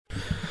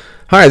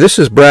Hi, this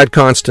is Brad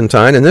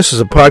Constantine, and this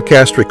is a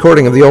podcast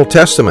recording of the Old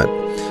Testament.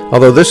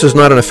 Although this is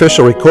not an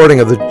official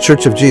recording of the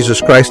Church of Jesus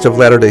Christ of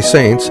Latter-day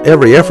Saints,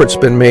 every effort's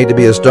been made to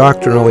be as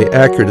doctrinally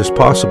accurate as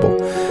possible.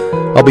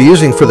 I'll be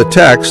using for the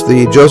text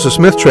the Joseph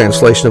Smith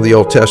translation of the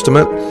Old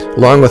Testament,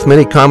 along with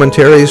many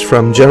commentaries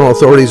from general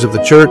authorities of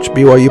the Church,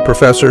 BYU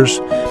professors,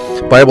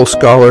 Bible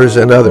scholars,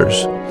 and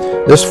others.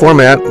 This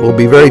format will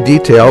be very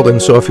detailed,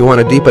 and so if you want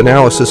a deep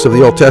analysis of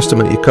the Old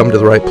Testament, you come to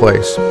the right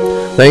place.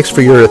 Thanks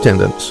for your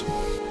attendance.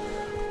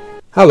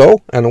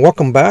 Hello, and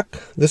welcome back.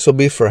 This will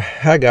be for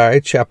Haggai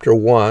chapter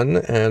 1,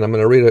 and I'm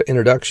going to read an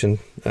introduction.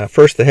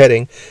 First, the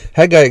heading,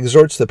 Haggai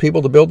exhorts the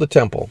people to build the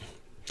temple.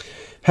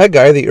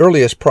 Haggai, the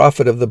earliest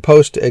prophet of the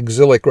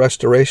post-exilic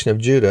restoration of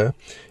Judah,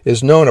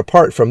 is known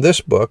apart from this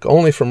book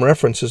only from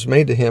references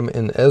made to him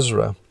in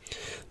Ezra.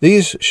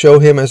 These show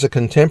him as a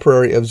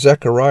contemporary of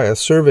Zechariah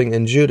serving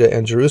in Judah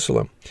and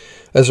Jerusalem.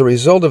 As a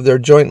result of their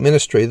joint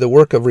ministry, the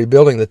work of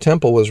rebuilding the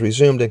temple was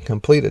resumed and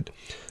completed.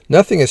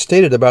 Nothing is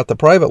stated about the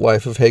private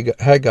life of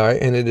Haggai,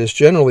 and it is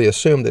generally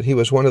assumed that he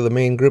was one of the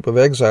main group of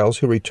exiles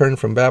who returned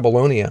from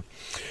Babylonia,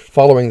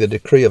 following the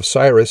decree of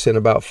Cyrus in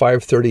about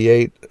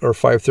 538 or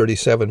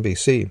 537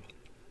 BC,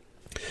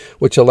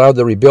 which allowed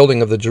the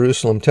rebuilding of the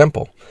Jerusalem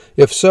temple.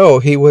 If so,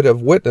 he would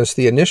have witnessed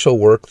the initial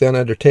work then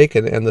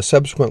undertaken and the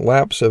subsequent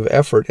lapse of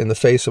effort in the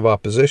face of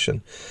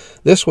opposition.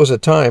 This was a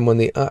time when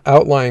the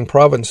outlying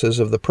provinces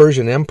of the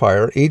Persian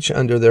Empire, each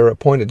under their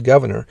appointed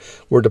governor,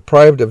 were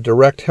deprived of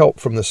direct help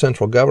from the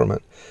central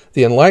government.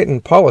 The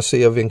enlightened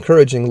policy of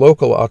encouraging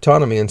local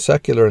autonomy in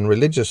secular and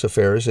religious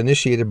affairs,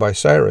 initiated by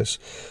Cyrus,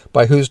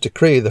 by whose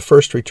decree the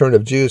first return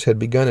of Jews had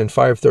begun in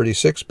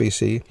 536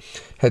 BC,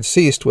 had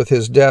ceased with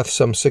his death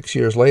some 6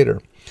 years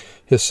later.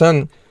 His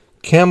son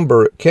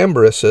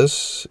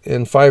Cambyses,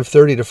 in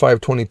 530 to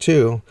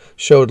 522,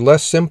 showed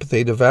less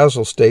sympathy to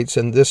vassal states,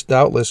 and this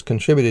doubtless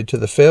contributed to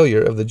the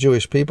failure of the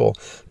Jewish people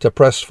to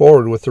press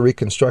forward with the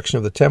reconstruction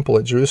of the temple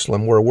at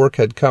Jerusalem, where work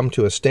had come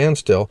to a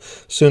standstill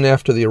soon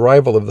after the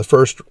arrival of the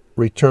first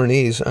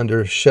returnees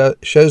under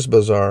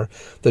Sheshbazzar,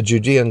 the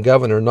Judean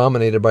governor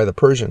nominated by the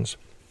Persians.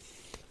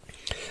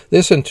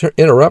 This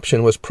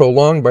interruption was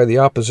prolonged by the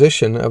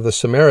opposition of the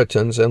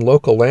Samaritans and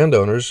local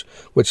landowners,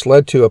 which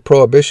led to a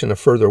prohibition of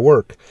further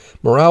work.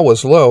 Morale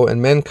was low,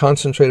 and men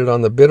concentrated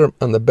on the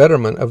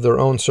betterment of their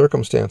own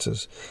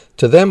circumstances.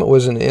 To them it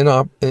was an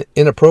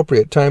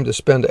inappropriate time to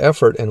spend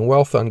effort and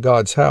wealth on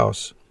God's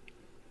house.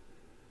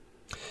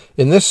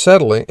 In this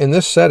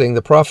setting,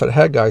 the prophet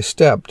Haggai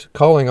stepped,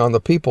 calling on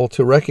the people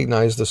to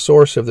recognize the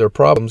source of their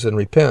problems and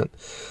repent.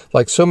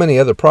 Like so many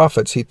other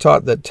prophets, he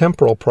taught that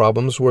temporal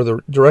problems were the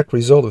direct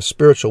result of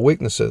spiritual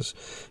weaknesses.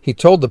 He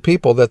told the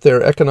people that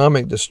their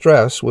economic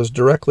distress was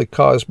directly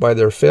caused by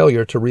their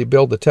failure to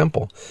rebuild the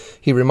temple.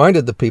 He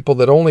reminded the people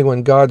that only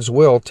when God's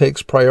will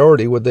takes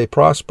priority would they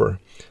prosper.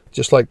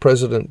 Just like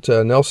President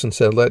Nelson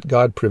said, let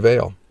God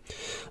prevail.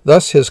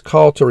 Thus, his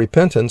call to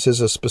repentance is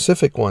a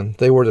specific one.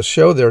 They were to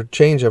show their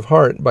change of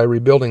heart by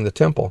rebuilding the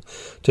temple.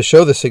 To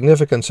show the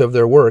significance of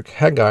their work,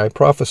 Haggai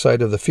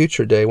prophesied of the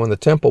future day when the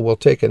temple will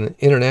take an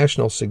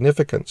international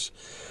significance.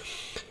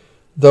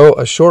 Though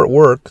a short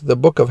work, the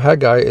book of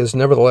Haggai is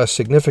nevertheless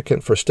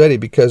significant for study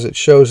because it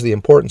shows the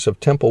importance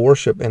of temple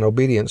worship and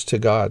obedience to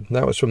God. And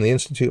that was from the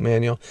Institute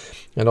Manual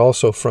and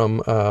also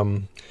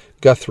from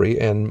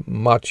Guthrie and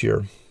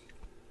Motyer.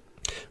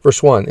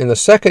 Verse 1, in the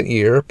second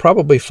year,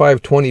 probably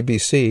 520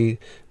 BC,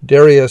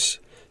 Darius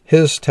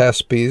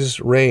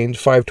Hystaspes reigned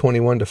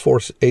 521 to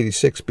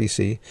 486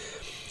 BC.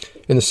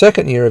 In the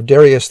second year of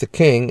Darius the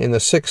king, in the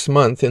 6th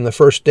month, in the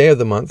first day of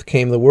the month,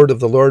 came the word of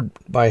the Lord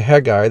by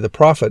Haggai the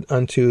prophet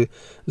unto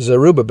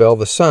Zerubbabel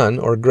the son,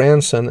 or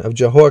grandson of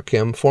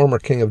Jehoiakim, former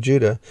king of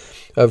Judah,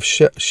 of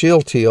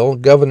Shealtiel,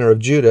 governor of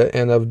Judah,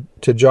 and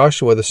to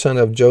Joshua the son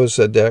of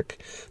Josedek,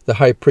 the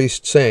high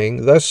priest,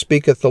 saying, Thus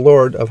speaketh the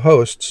Lord of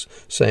hosts,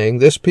 saying,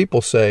 This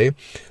people say,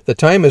 The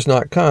time is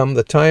not come,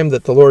 the time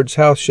that the Lord's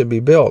house should be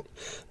built.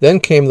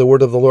 Then came the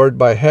word of the Lord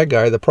by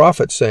Haggai the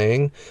prophet,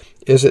 saying,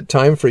 Is it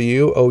time for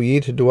you, O ye,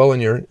 to dwell in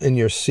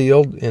your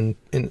sealed, in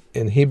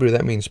Hebrew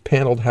that means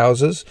paneled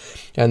houses,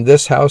 and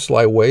this house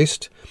lie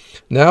waste?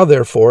 Now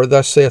therefore,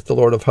 thus saith the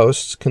Lord of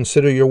hosts,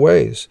 consider your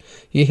ways.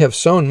 Ye have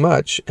sown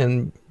much,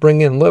 and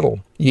bring in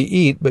little. Ye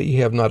eat, but ye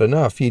have not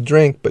enough. Ye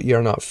drink, but ye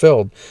are not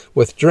filled.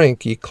 With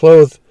drink ye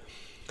clothe,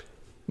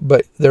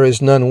 but there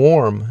is none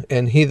warm.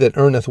 And he that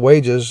earneth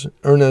wages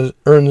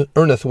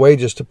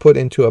to put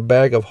into a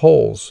bag of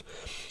holes.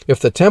 If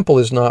the temple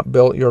is not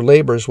built, your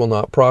labors will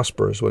not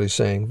prosper, is what he's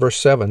saying. Verse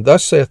 7,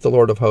 Thus saith the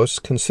Lord of hosts,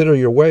 consider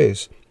your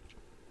ways.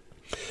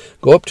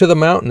 Go up to the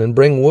mountain and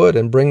bring wood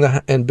and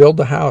build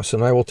the house,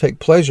 and I will take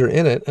pleasure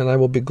in it, and I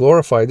will be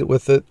glorified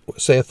with it,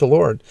 saith the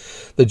Lord.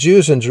 The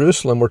Jews in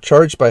Jerusalem were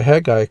charged by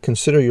Haggai,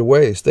 consider your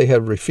ways. They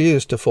had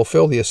refused to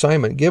fulfill the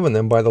assignment given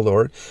them by the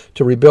Lord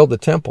to rebuild the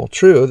temple.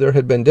 True, there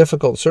had been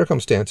difficult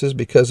circumstances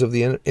because of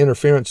the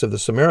interference of the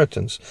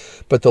Samaritans,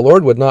 but the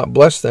Lord would not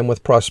bless them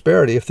with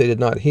prosperity if they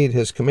did not heed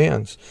his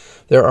commands.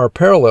 There are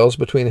parallels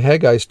between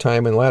Haggai's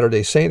time and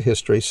Latter-day Saint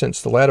history,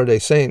 since the Latter-day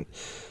Saint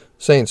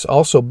saints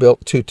also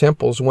built 2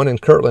 temples, one in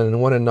Kirtland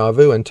and one in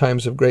Nauvoo, in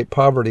times of great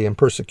poverty and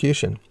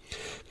persecution.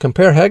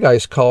 Compare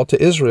Haggai's call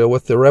to Israel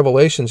with the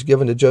revelations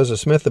given to Joseph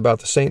Smith about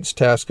the saints'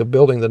 task of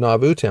building the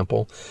Nauvoo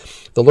temple.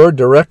 The Lord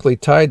directly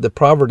tied the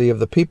poverty of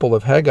the people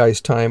of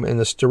Haggai's time and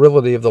the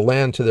sterility of the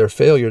land to their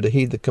failure to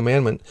heed the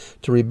commandment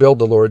to rebuild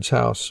the Lord's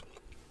house.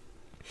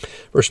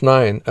 Verse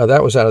 9,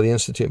 that was out of the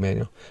Institute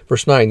Manual.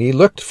 Verse 9, Ye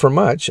looked for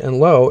much, and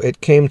lo,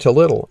 it came to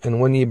little. And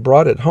when ye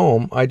brought it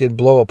home, I did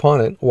blow upon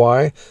it.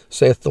 Why,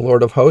 saith the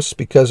Lord of hosts,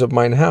 because of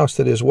mine house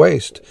that is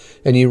waste,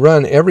 and ye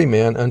run every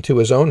man unto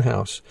his own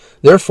house.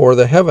 Therefore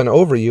the heaven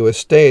over you is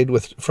stayed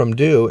from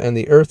dew, and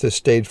the earth is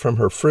stayed from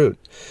her fruit.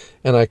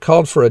 And I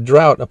called for a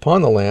drought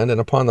upon the land,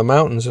 and upon the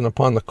mountains, and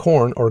upon the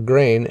corn or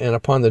grain, and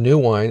upon the new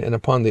wine, and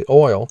upon the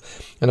oil,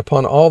 and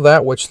upon all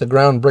that which the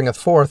ground bringeth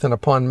forth, and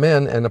upon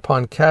men, and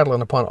upon cattle,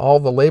 and upon all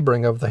the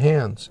laboring of the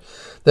hands.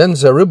 Then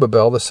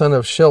Zerubbabel the son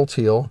of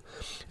Shealtiel,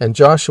 and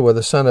Joshua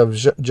the son of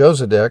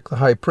Josedek the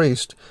high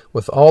priest,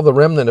 with all the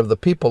remnant of the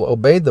people,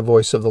 obeyed the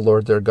voice of the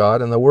Lord their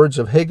God, and the words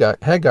of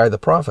Haggai the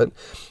prophet,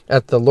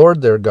 at the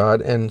Lord their God,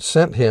 and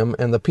sent him,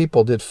 and the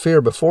people did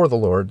fear before the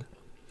Lord.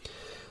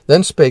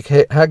 Then spake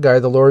Haggai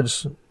the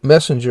Lord's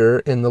messenger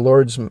in the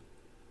Lord's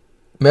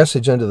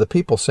message unto the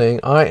people, saying,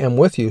 I am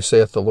with you,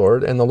 saith the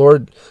Lord. And the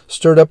Lord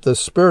stirred up the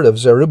spirit of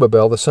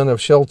Zerubbabel the son of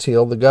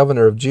Shealtiel, the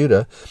governor of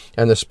Judah,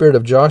 and the spirit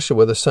of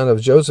Joshua the son of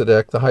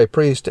Josedek the high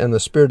priest, and the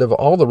spirit of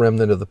all the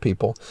remnant of the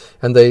people.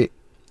 And they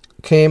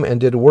came and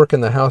did work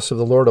in the house of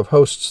the Lord of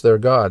hosts their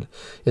God,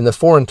 in the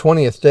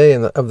 24th day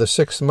of the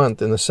 6th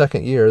month, in the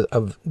 2nd year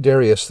of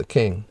Darius the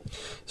king.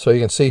 So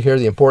you can see here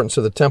the importance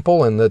of the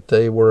temple, and that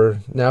they were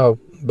now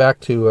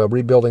back to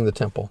rebuilding the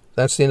temple.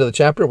 That's the end of the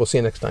chapter. We'll see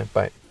you next time.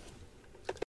 Bye.